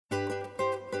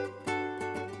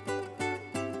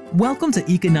Welcome to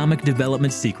Economic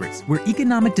Development Secrets, where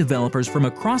economic developers from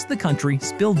across the country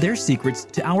spill their secrets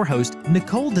to our host,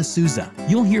 Nicole D'Souza.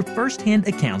 You'll hear firsthand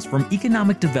accounts from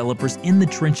economic developers in the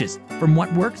trenches, from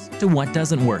what works to what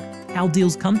doesn't work, how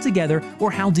deals come together or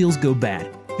how deals go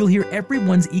bad. You'll hear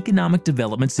everyone's economic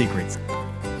development secrets.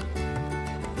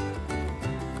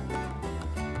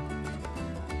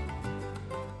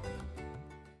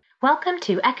 Welcome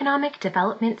to Economic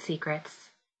Development Secrets.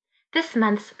 This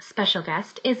month's special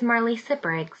guest is Marlisa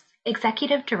Briggs,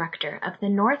 Executive Director of the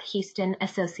North Houston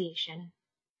Association.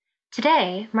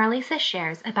 Today, Marlisa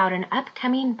shares about an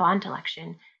upcoming bond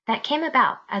election that came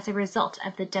about as a result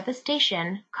of the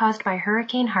devastation caused by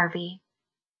Hurricane Harvey.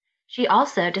 She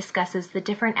also discusses the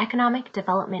different economic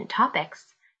development topics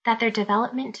that their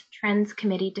Development Trends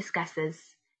Committee discusses,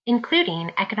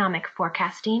 including economic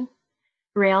forecasting,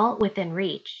 rail within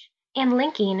reach, and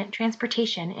linking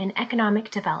transportation and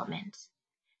economic development.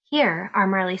 Here are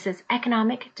Marlisa's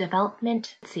economic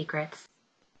development secrets.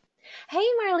 Hey,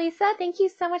 Marlisa, thank you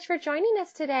so much for joining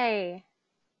us today.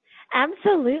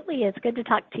 Absolutely. It's good to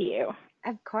talk to you.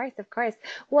 Of course, of course.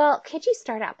 Well, could you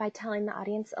start out by telling the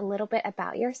audience a little bit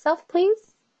about yourself,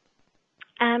 please?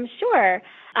 Sure.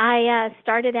 I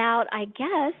started out,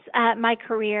 my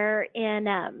career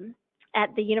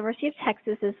at the University of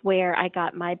Texas is where I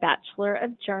got my Bachelor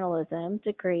of Journalism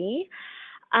degree.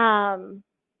 And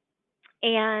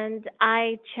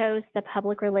I chose the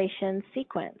public relations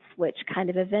sequence, which kind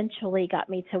of eventually got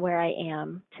me to where I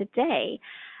am today.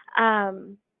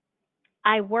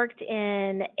 I worked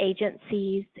in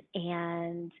agencies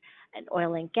and an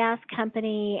oil and gas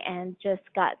company and just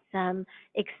got some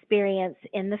experience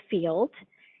in the field.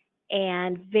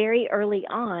 And very early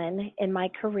on in my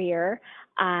career,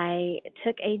 I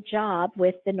took a job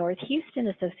with the North Houston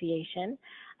Association,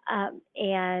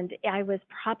 and I was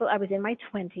in my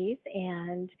 20s,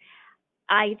 and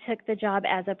I took the job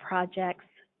as a projects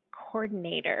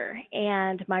coordinator.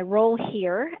 And my role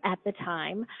here at the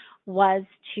time was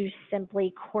to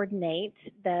simply coordinate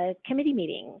the committee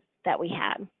meetings that we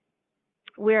had.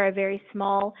 We're a very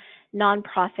small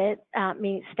nonprofit,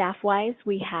 meaning staff-wise,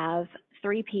 we have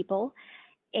 3 people,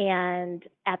 and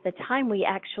at the time we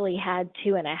actually had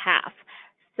 2.5.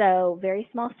 So very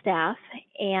small staff,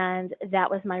 and that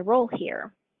was my role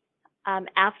here.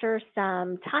 After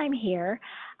some time here,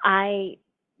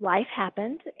 life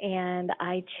happened, and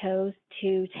I chose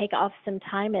to take off some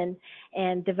time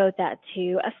and devote that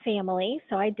to a family.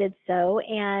 So I did so,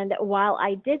 and while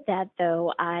I did that,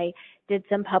 though, I did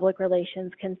some public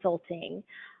relations consulting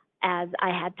as I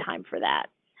had time for that.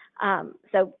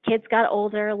 So kids got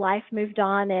older, life moved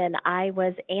on, and I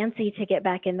was antsy to get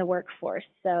back in the workforce.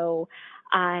 So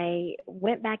I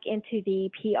went back into the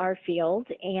PR field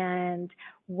and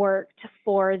worked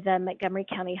for the Montgomery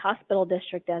County Hospital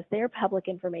District as their public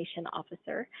information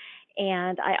officer.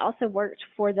 And I also worked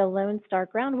for the Lone Star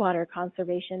Groundwater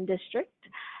Conservation District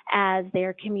as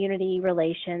their community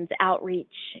relations, outreach,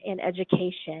 and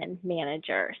education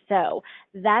manager. So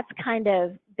that's kind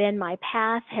of been my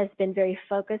path, has been very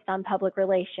focused on public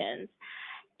relations.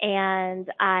 And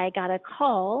I got a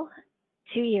call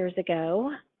 2 years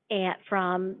ago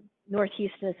from North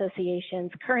Houston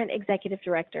Association's current executive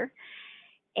director,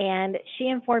 and she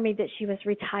informed me that she was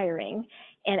retiring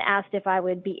and asked if I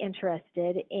would be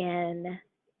interested in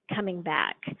coming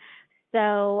back.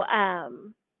 So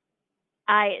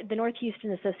the North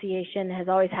Houston Association has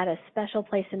always had a special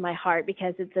place in my heart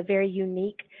because it's a very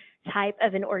unique type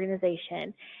of an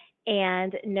organization,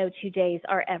 and no 2 days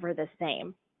are ever the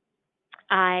same.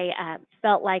 I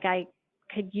felt like I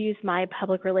could use my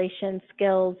public relations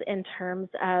skills in terms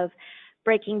of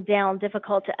breaking down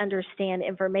difficult to understand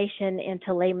information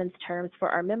into layman's terms for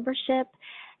our membership.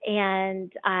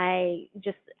 And I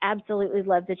just absolutely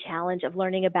love the challenge of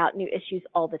learning about new issues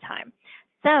all the time.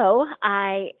 So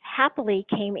I happily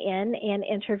came in and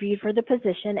interviewed for the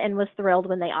position and was thrilled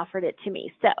when they offered it to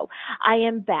me. So I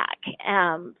am back.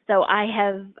 So I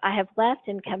have left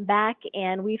and come back,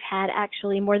 and we've had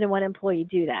actually more than one employee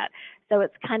do that. So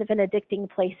it's kind of an addicting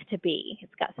place to be.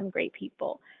 It's got some great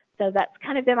people. So that's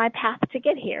kind of been my path to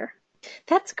get here.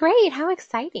 That's great. How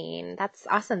exciting. That's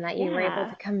awesome that you were able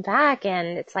to come back,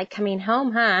 and it's like coming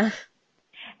home, huh?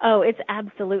 Oh, it's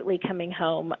absolutely coming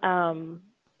home.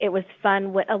 It was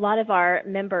fun. A lot of our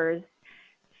members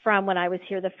from when I was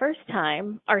here the first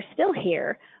time are still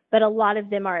here, but a lot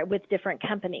of them are with different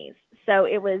companies. So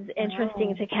it was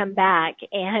interesting to come back,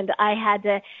 and I had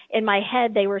to, in my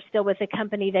head, they were still with the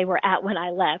company they were at when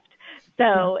I left.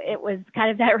 So it was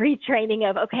kind of that retraining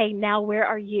of, okay, now where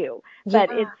are you? Yeah.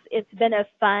 But it's been a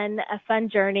fun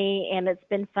journey, and it's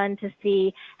been fun to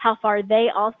see how far they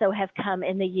also have come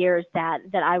in the years that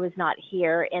I was not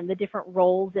here, and the different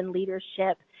roles and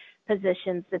leadership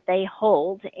positions that they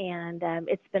hold, and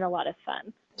it's been a lot of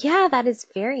fun. Yeah, that is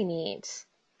very neat.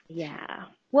 Yeah.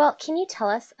 Well, can you tell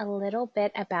us a little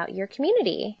bit about your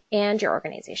community and your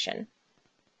organization?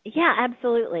 Yeah,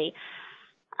 absolutely.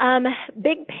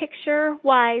 Big picture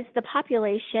wise, the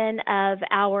population of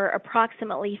our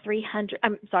approximately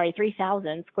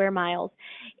 3,000 square miles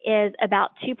is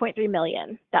about 2.3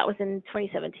 million. That was in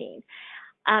 2017.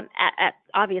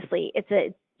 Obviously, it's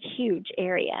a huge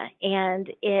area,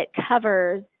 and it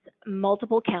covers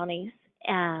multiple counties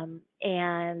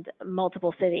and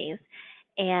multiple cities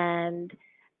and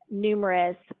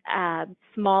numerous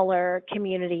smaller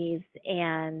communities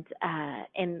and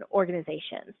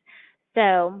organizations.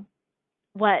 So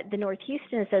what the North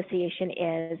Houston Association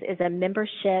is a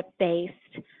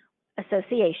membership-based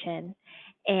association,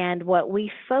 and what we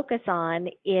focus on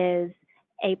is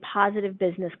a positive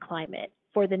business climate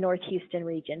for the North Houston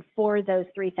region, for those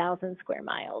 3,000 square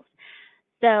miles.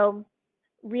 So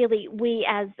really, we,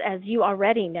 as you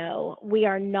already know, we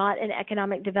are not an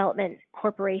economic development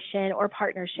corporation or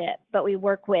partnership, but we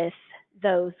work with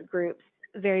those groups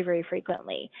very, very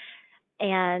frequently.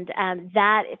 And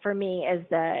that, for me, is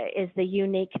the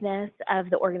uniqueness of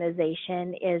the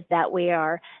organization, is that we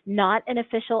are not an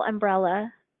official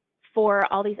umbrella for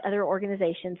all these other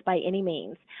organizations by any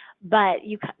means, but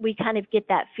we kind of get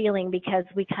that feeling because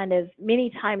we kind of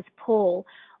many times pull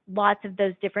lots of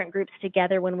those different groups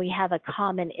together when we have a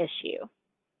common issue.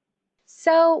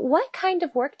 So what kind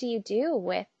of work do you do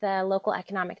with the local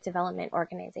economic development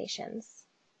organizations?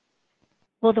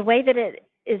 Well, the way that it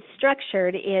is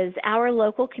structured is our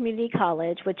local community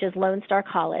college, which is Lone Star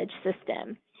College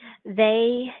system.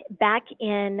 They, back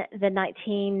in the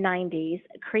 1990s,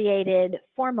 created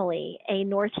formally a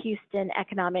North Houston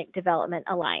Economic Development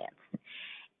Alliance.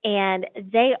 And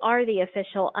they are the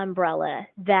official umbrella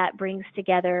that brings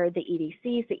together the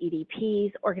EDCs, the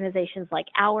EDPs, organizations like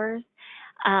ours,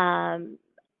 and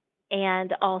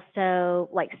also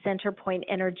like Centerpoint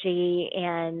Energy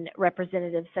and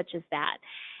representatives such as that.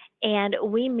 And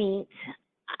we meet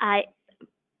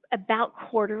about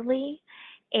quarterly,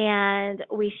 and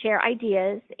we share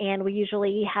ideas, and we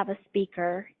usually have a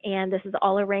speaker, and this is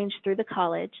all arranged through the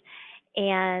college.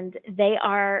 And they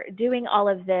are doing all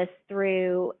of this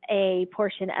through a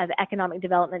portion of economic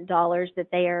development dollars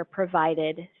that they are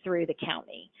provided through the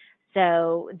county.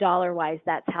 So dollar-wise,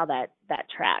 that's how that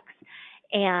tracks.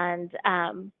 And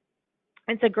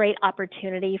it's a great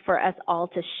opportunity for us all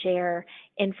to share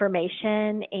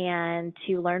information and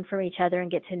to learn from each other and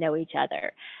get to know each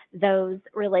other. Those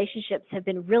relationships have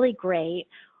been really great,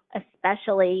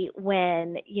 especially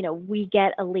when, we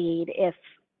get a lead. If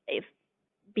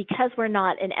because we're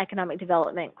not an economic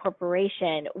development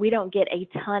corporation, we don't get a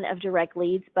ton of direct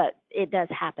leads, but it does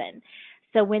happen.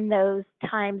 So when those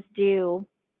times do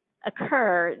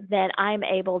occur, then I'm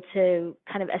able to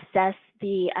kind of assess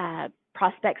the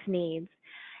prospect's needs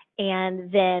and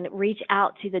then reach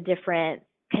out to the different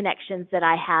connections that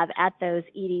I have at those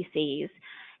EDCs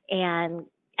and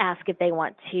ask if they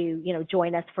want to,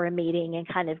 join us for a meeting and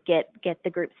kind of get the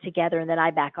groups together, and then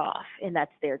I back off, and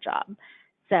that's their job.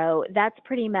 So that's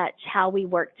pretty much how we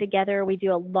work together. We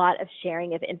do a lot of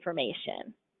sharing of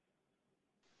information.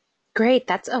 Great.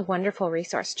 That's a wonderful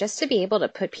resource, just to be able to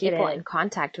put people in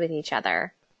contact with each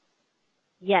other.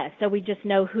 Yes. So we just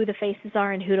know who the faces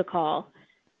are and who to call.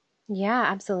 Yeah,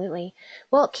 absolutely.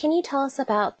 Well, can you tell us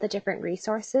about the different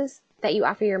resources that you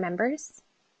offer your members?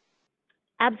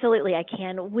 Absolutely, I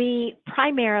can. We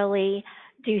primarily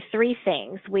do three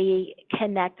things. We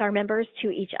connect our members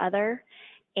to each other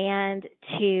and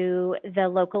to the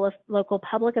local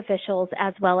public officials,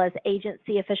 as well as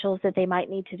agency officials that they might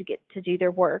need to get to do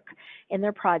their work in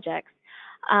their projects.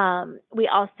 We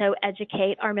also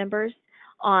educate our members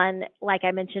on, like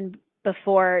I mentioned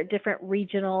before, different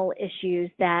regional issues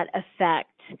that affect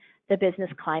the business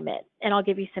climate. And I'll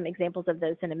give you some examples of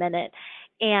those in a minute.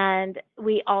 And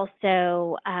we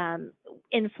also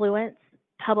influence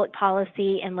public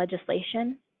policy and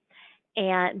legislation,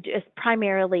 and just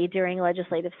primarily during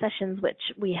legislative sessions, which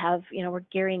we have, we're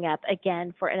gearing up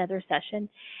again for another session.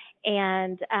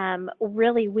 And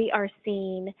really, we are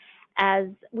seen as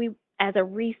a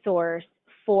resource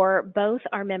for both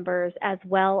our members as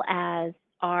well as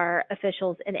our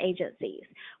officials and agencies.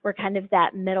 We're kind of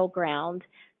that middle ground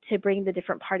to bring the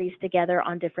different parties together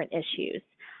on different issues.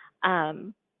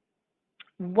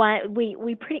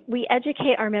 We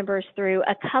educate our members through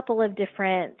a couple of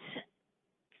different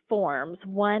forms.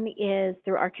 One is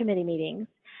through our committee meetings,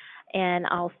 and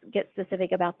I'll get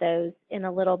specific about those in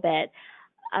a little bit.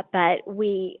 But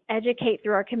we educate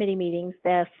through our committee meetings.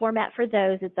 The format for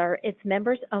those, it's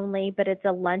members only, but it's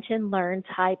a lunch and learn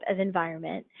type of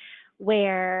environment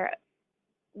where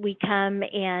we come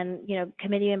and,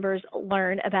 committee members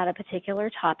learn about a particular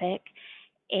topic,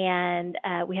 and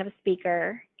we have a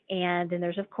speaker, and then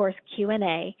there's, of course,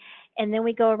 Q&A. And then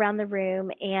we go around the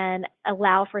room and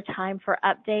allow for time for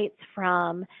updates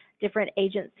from different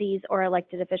agencies or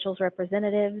elected officials,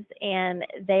 representatives, and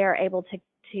they are able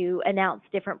to announce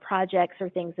different projects or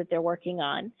things that they're working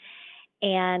on.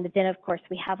 And then, of course,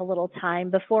 we have a little time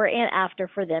before and after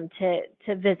for them to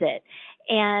visit.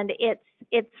 And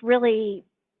it's really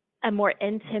a more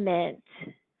intimate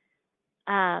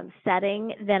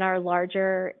setting than our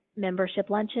larger membership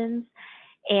luncheons.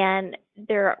 And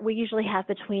we usually have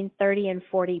between 30 and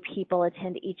 40 people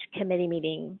attend each committee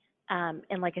meeting.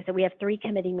 And like I said, we have three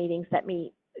committees that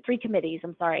meet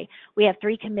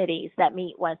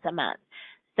once a month.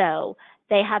 So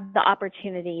they have the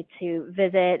opportunity to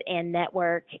visit and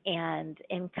network and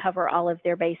cover all of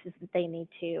their bases that they need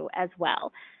to as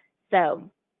well. So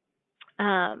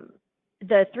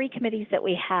the three committees that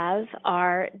we have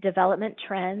are development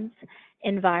trends,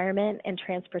 environment, and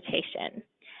transportation.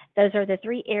 Those are the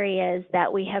three areas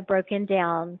that we have broken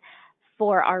down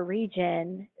for our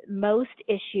region. Most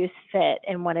issues fit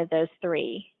in one of those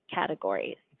three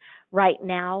categories. Right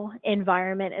now,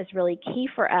 environment is really key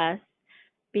for us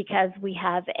because we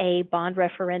have a bond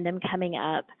referendum coming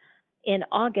up in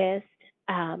August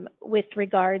with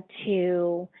regard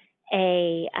to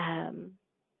a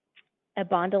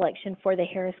bond election for the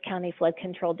Harris County Flood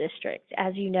Control District.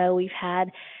 As you know, we've had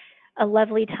a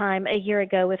lovely time a year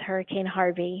ago with Hurricane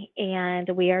Harvey, and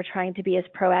we are trying to be as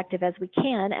proactive as we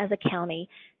can as a county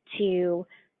to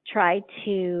try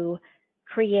to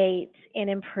create and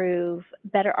improve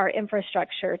our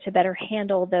infrastructure to better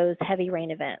handle those heavy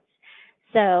rain events.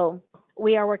 So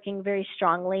we are working very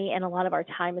strongly, and a lot of our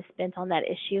time is spent on that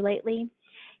issue lately.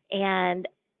 And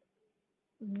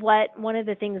one of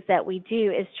the things that we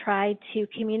do is try to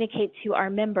communicate to our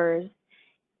members,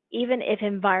 even if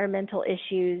environmental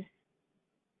issues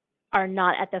are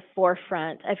not at the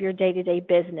forefront of your day-to-day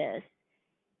business,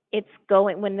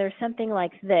 when there's something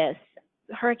like this,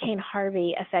 Hurricane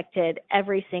Harvey affected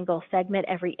every single segment,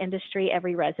 every industry,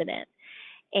 every resident.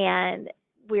 And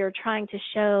we're trying to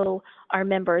show our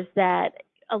members that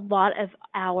a lot of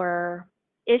our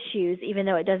issues, even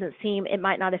though it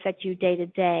might not affect you day to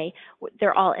day,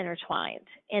 they're all intertwined,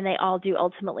 and they all do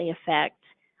ultimately affect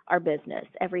our business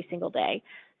every single day.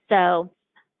 So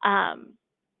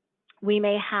we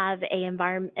may have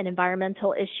an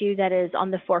environmental issue that is on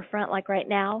the forefront, like right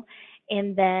now,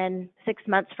 and then 6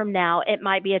 months from now, it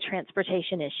might be a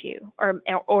transportation issue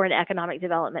or an economic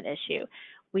development issue.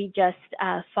 We just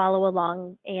follow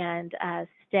along and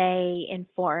stay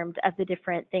informed of the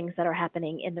different things that are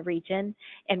happening in the region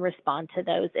and respond to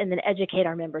those, and then educate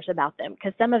our members about them,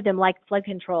 because some of them, like flood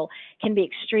control, can be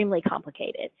extremely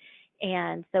complicated.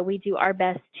 And so we do our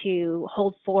best to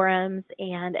hold forums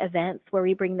and events where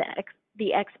we bring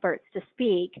the experts to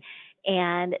speak,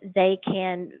 and they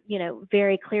can,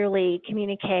 very clearly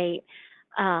communicate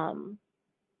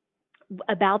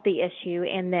about the issue,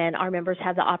 and then our members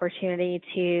have the opportunity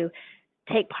to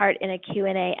take part in a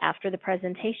Q&A after the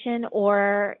presentation,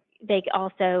 or they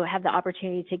also have the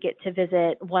opportunity to get to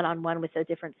visit one-on-one with the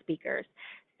different speakers.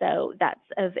 So that's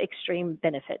of extreme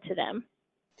benefit to them.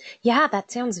 Yeah,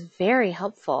 that sounds very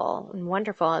helpful and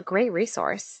wonderful. A great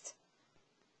resource.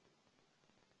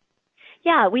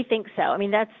 Yeah, we think so. I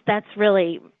mean, that's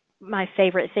really my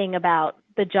favorite thing about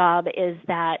the job, is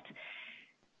that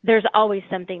there's always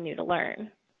something new to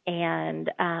learn. And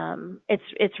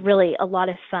it's really a lot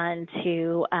of fun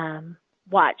to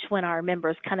watch when our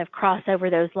members kind of cross over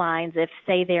those lines. If,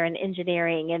 say, they're in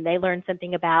engineering and they learn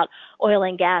something about oil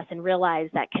and gas and realize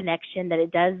that connection, that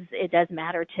it does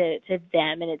matter to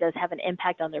them, and it does have an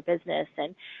impact on their business.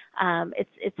 And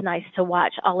it's nice to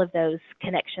watch all of those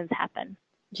connections happen.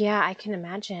 Yeah, I can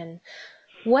imagine.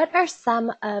 What are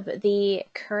some of the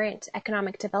current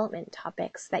economic development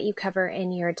topics that you cover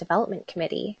in your development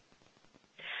committee?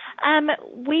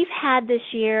 We've had this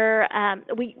year,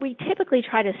 we typically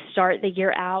try to start the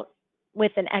year out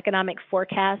with an economic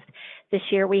forecast. This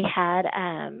year we had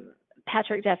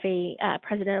Patrick Duffy,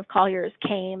 president of Colliers,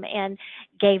 came and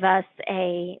gave us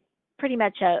pretty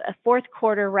much a fourth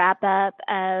quarter wrap up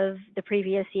of the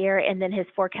previous year, and then his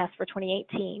forecast for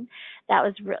 2018.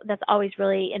 That's always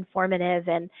really informative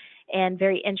and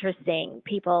very interesting.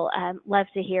 People love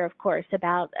to hear, of course,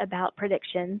 about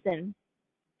predictions, and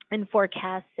and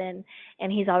forecasts, and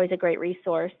he's always a great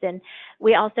resource. And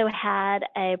we also had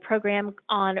a program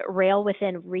on Rail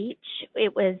Within Reach.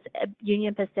 It was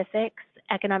Union Pacific's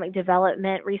economic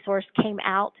development resource came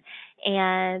out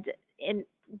and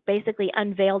basically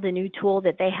unveiled a new tool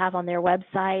that they have on their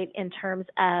website in terms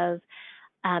of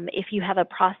if you have a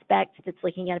prospect that's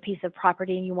looking at a piece of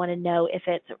property and you want to know if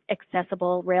it's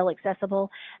accessible, rail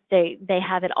accessible, they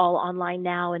have it all online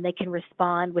now, and they can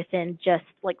respond within just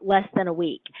like less than a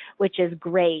week, which is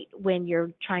great when you're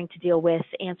trying to deal with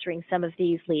answering some of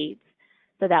these leads.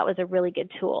 So that was a really good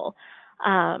tool.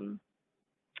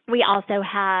 We also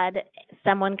had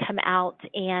someone come out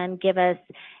and give us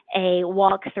a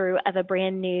walkthrough of a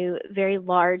brand new, very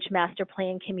large master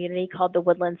plan community called the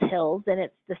Woodlands Hills, and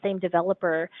it's the same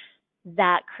developer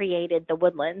that created the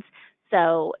Woodlands.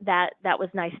 So that was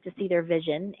nice to see their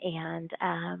vision and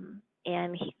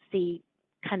see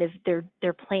kind of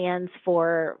their plans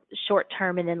for short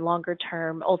term and then longer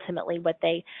term, ultimately what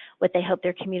they hope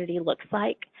their community looks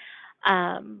like.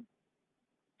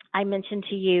 I mentioned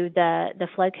to you the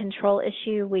flood control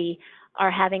issue. We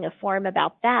are having a forum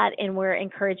about that, and we're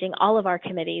encouraging all of our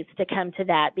committees to come to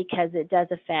that because it does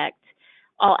affect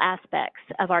all aspects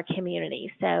of our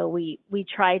community. So we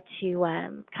try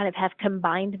to kind of have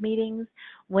combined meetings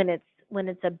when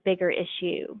it's a bigger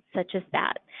issue such as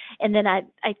that. And then I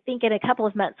think in a couple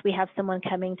of months we have someone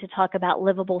coming to talk about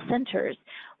livable centers,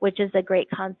 which is a great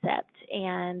concept.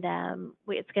 And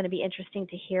it's going to be interesting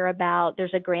to hear about.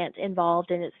 There's a grant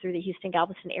involved, and it's through the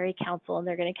Houston-Galveston Area Council, and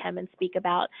they're going to come and speak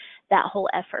about that whole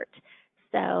effort.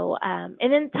 So, and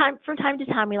then from time to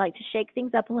time, we like to shake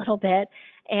things up a little bit,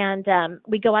 and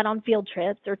we go out on field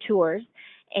trips or tours,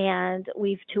 and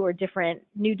we've toured different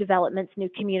new developments, new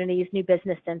communities, new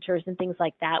business centers, and things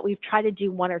like that. We've tried to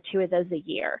do 1 or 2 of those a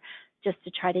year, just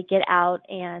to try to get out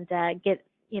and get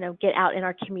out in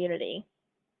our community.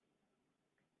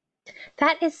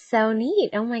 That is so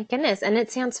neat. Oh my goodness. And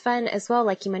it sounds fun as well,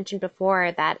 like you mentioned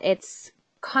before, that it's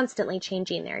constantly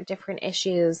changing. There are different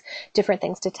issues, different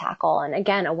things to tackle. And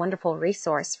again, a wonderful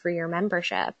resource for your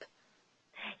membership.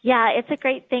 Yeah, it's a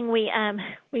great thing. We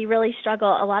really struggle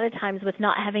a lot of times with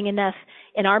not having enough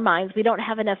in our minds. We don't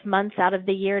have enough months out of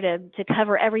the year to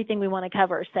cover everything we want to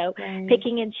cover. So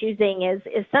picking and choosing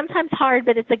is sometimes hard,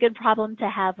 but it's a good problem to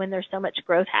have when there's so much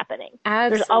growth happening.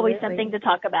 Absolutely. There's always something to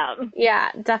talk about.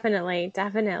 Yeah, definitely.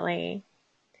 Definitely.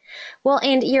 Well,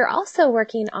 and you're also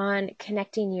working on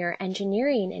connecting your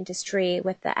engineering industry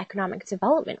with the economic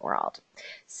development world.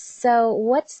 So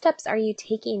what steps are you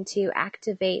taking to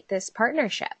activate this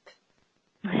partnership?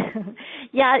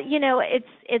 Yeah,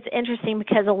 it's interesting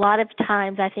because a lot of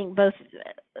times I think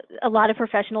a lot of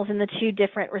professionals in the 2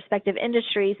 different respective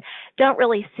industries don't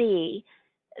really see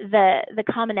the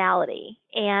commonality.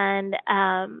 And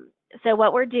so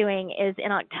what we're doing is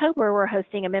in October, we're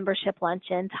hosting a membership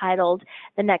luncheon titled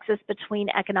The Nexus Between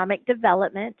Economic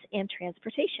Development and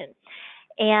Transportation.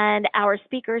 And our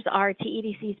speakers are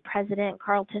TEDC's President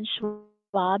Carlton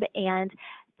Schwab and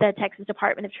the Texas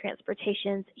Department of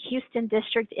Transportation's Houston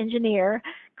District Engineer,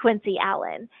 Quincy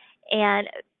Allen. And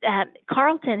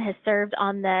Carlton has served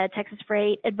on the Texas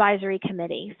Freight Advisory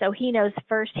Committee, so he knows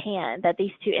firsthand that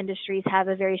these 2 industries have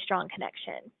a very strong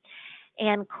connection.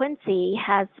 And Quincy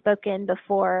has spoken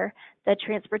before the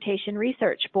Transportation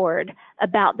Research Board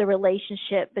about the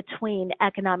relationship between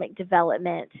economic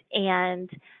development and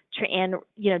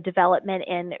development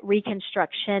and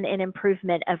reconstruction and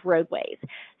improvement of roadways.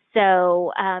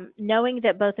 So knowing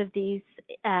that both of these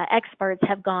experts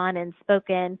have gone and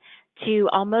spoken to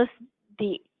almost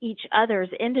each other's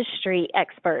industry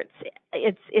experts,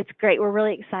 it's great. We're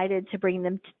really excited to bring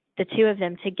the 2 of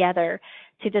them together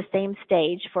to the same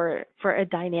stage for a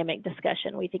dynamic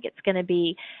discussion. We think it's going to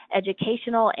be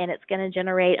educational, and it's going to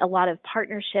generate a lot of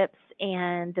partnerships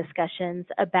and discussions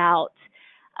about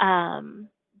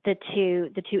the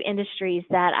two industries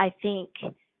that I think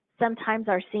sometimes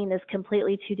are seen as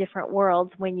completely 2 different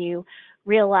worlds when you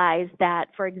realize that,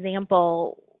 for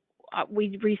example,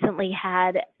 we recently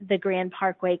had the Grand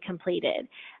Parkway completed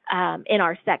in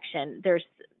our section. There's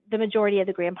the majority of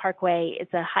the Grand Parkway is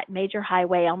a major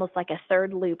highway, almost like a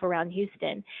 3rd loop around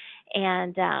Houston.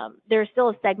 And there's still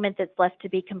a segment that's left to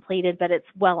be completed, but it's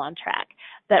well on track.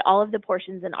 But all of the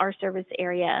portions in our service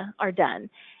area are done.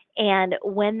 And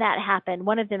when that happened,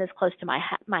 one of them is close to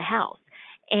my house.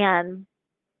 And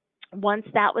once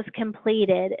that was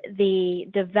completed, the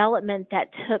development that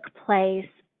took place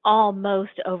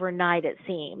almost overnight, it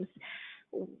seems,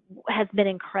 has been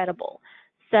incredible.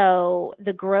 So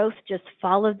the growth just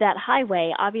followed that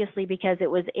highway, obviously, because it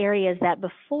was areas that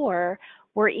before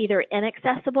were either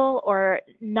inaccessible or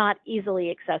not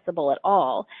easily accessible at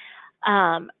all.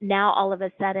 now all of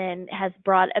a sudden has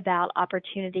brought about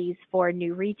opportunities for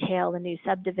new retail and new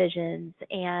subdivisions.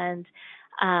 And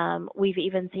we've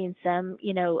even seen some,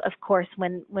 of course,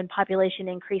 when population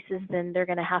increases, then they're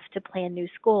going to have to plan new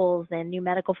schools and new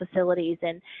medical facilities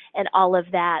and all of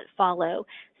that follow.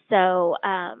 So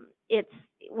it's,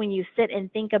 when you sit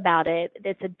and think about it,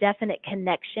 it's a definite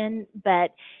connection,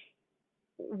 but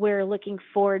we're looking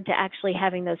forward to actually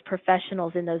having those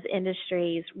professionals in those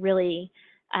industries really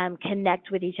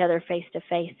connect with each other face to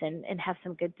face and have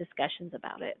some good discussions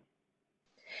about it.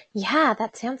 Yeah,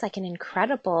 that sounds like an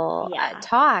incredible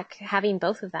talk, having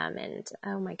both of them. And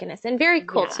oh my goodness. And very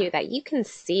cool too, that you can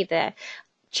see the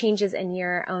changes in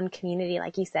your own community.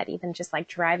 Like you said, even just like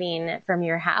driving from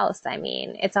your house. I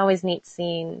mean, it's always neat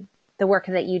seeing the work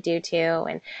that you do too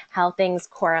and how things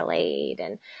correlate.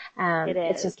 And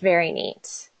it's just very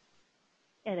neat.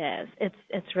 It is.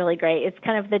 It's really great. It's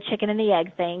kind of the chicken and the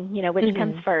egg thing, which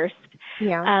comes first.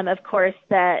 Yeah. Of course,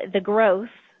 the growth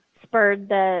spurred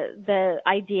the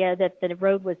idea that the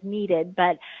road was needed,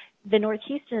 but the North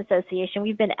Houston Association,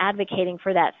 we've been advocating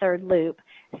for that third loop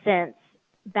since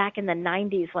back in the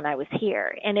 90s when I was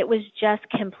here, and it was just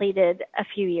completed a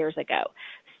few years ago.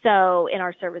 So in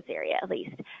our service area, at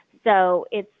least. So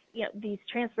it's, these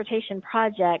transportation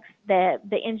projects that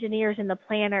the engineers and the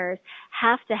planners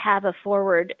have to have a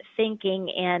forward thinking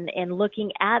and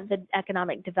looking at the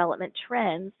economic development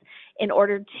trends in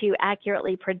order to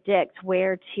accurately predict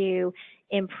where to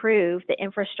improve the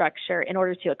infrastructure in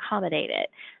order to accommodate it.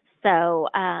 So,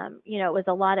 it was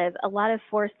a lot of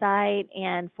foresight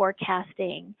and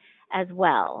forecasting as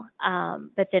well.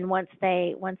 But then once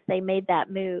they made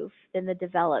that move, then the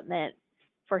development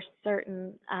for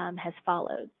certain has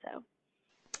followed. So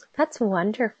that's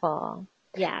wonderful.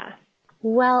 Yeah.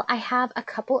 Well, I have a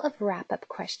couple of wrap-up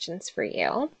questions for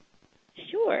you.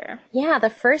 Sure. Yeah, the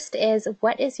first is,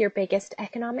 what is your biggest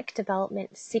economic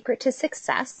development secret to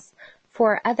success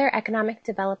for other economic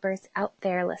developers out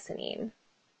there listening?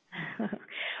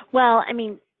 Well, I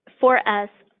mean, for us,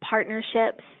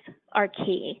 partnerships are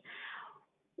key.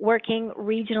 Working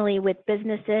regionally with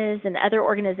businesses and other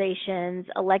organizations,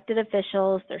 elected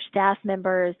officials, their staff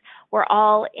members, we're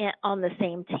all on the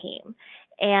same team.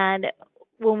 And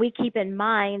when we keep in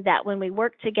mind that when we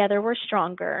work together, we're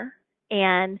stronger,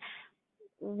 and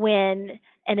when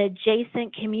an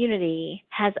adjacent community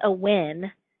has a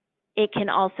win, it can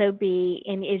also be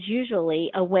and is usually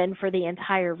a win for the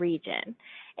entire region.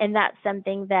 And that's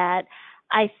something that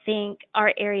I think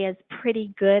our area is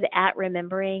pretty good at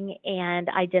remembering and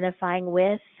identifying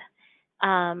with.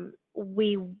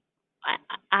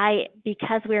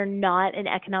 Because we're not an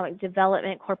economic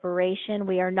development corporation,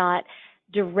 we are not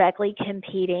directly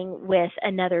competing with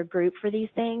another group for these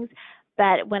things.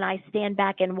 But when I stand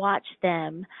back and watch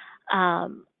them,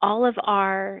 all of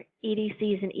our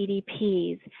EDCs and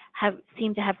EDPs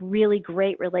seem to have really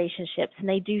great relationships, and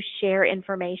they do share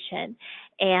information,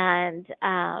 and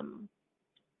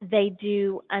they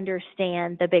do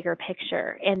understand the bigger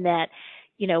picture, and that,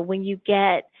 when you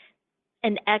get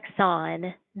an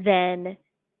Exxon, then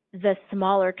the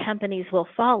smaller companies will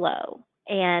follow,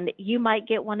 and you might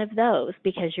get one of those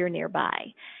because you're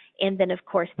nearby. And then, of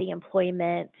course, the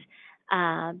employment,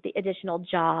 the additional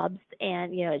jobs,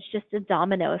 and, it's just a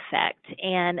domino effect.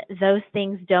 And those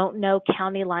things don't know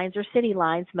county lines or city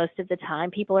lines most of the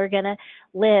time. People are going to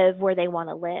live where they want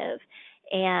to live.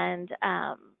 And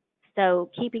so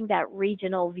keeping that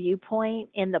regional viewpoint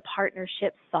and the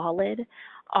partnership solid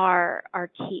are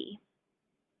key.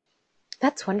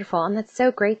 That's wonderful. And that's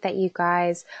so great that you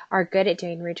guys are good at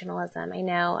doing regionalism. I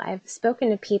know I've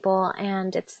spoken to people,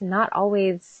 and it's not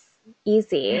always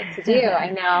easy to do. I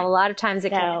know a lot of times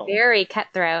it can be very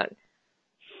cutthroat.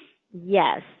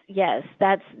 Yes,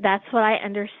 that's what I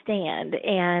understand.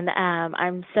 And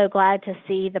I'm so glad to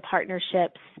see the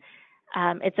partnerships.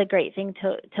 It's a great thing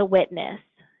to witness.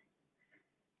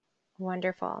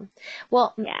 Wonderful.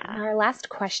 Well, our last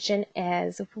question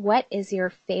is, what is your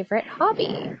favorite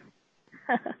hobby?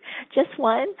 Just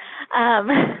one?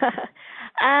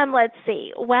 Let's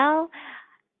see. Well,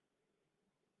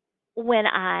 when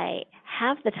I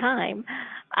have the time,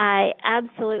 I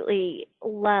absolutely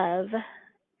love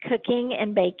cooking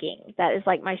and baking. That is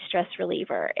like my stress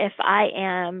reliever. If I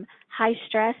am high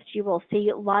stressed, you will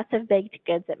see lots of baked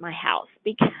goods at my house,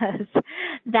 because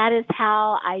that is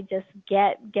how I just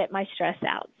get my stress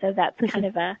out. So that's kind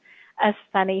of a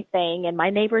funny thing, and my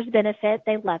neighbors benefit.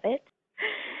 They love it.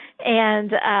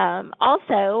 And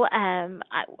also,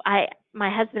 my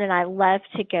husband and I love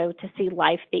to go to see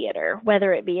live theater,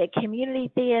 whether it be a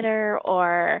community theater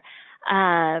or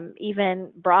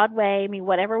even Broadway. I mean,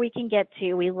 whatever we can get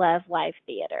to, we love live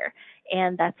theater.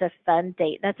 And that's a fun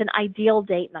date. That's an ideal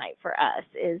date night for us,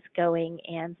 is going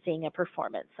and seeing a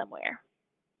performance somewhere.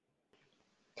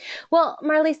 Well,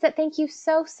 Marlisa, thank you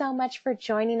so much for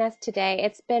joining us today.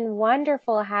 It's been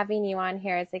wonderful having you on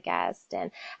here as a guest.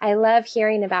 And I love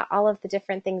hearing about all of the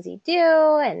different things you do,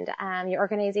 and your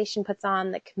organization puts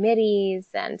on the committees,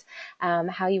 and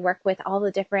how you work with all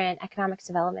the different economic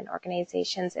development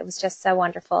organizations. It was just so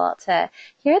wonderful to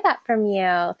hear that from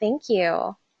you. Thank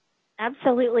you.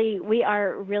 Absolutely. We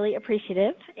are really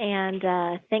appreciative,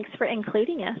 and thanks for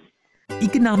including us.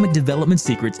 Economic Development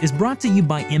Secrets is brought to you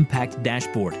by Impact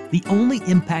Dashboard, the only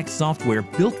impact software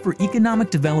built for economic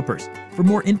developers. For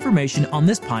more information on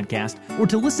this podcast or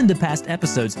to listen to past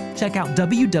episodes, check out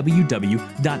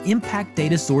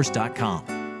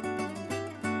www.impactdatasource.com.